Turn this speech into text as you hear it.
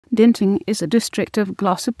Dinting is a district of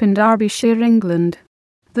Glossop in Derbyshire, England.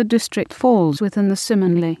 The district falls within the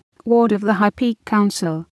Simmondley ward of the High Peak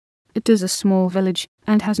Council. It is a small village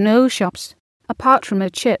and has no shops, apart from a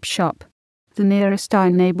chip shop. The nearest are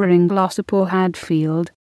neighbouring Glossop or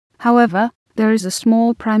Hadfield. However, there is a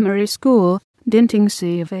small primary school, Dinting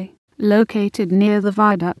C of E, located near the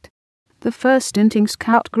viaduct. The first Dinting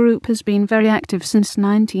Scout Group has been very active since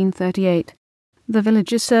 1938. The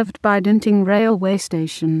village is served by Dinting Railway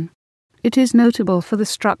Station. It is notable for the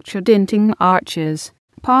structure Dinting Arches,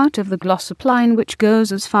 part of the Glossop Line which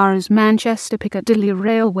goes as far as Manchester Piccadilly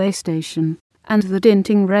railway station, and the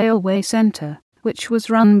Dinting Railway Centre, which was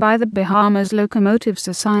run by the Bahamas Locomotive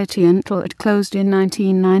Society until it closed in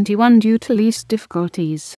 1991 due to lease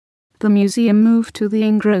difficulties. The museum moved to the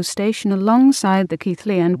Ingrow station alongside the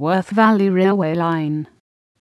Keighley and Worth Valley Railway line.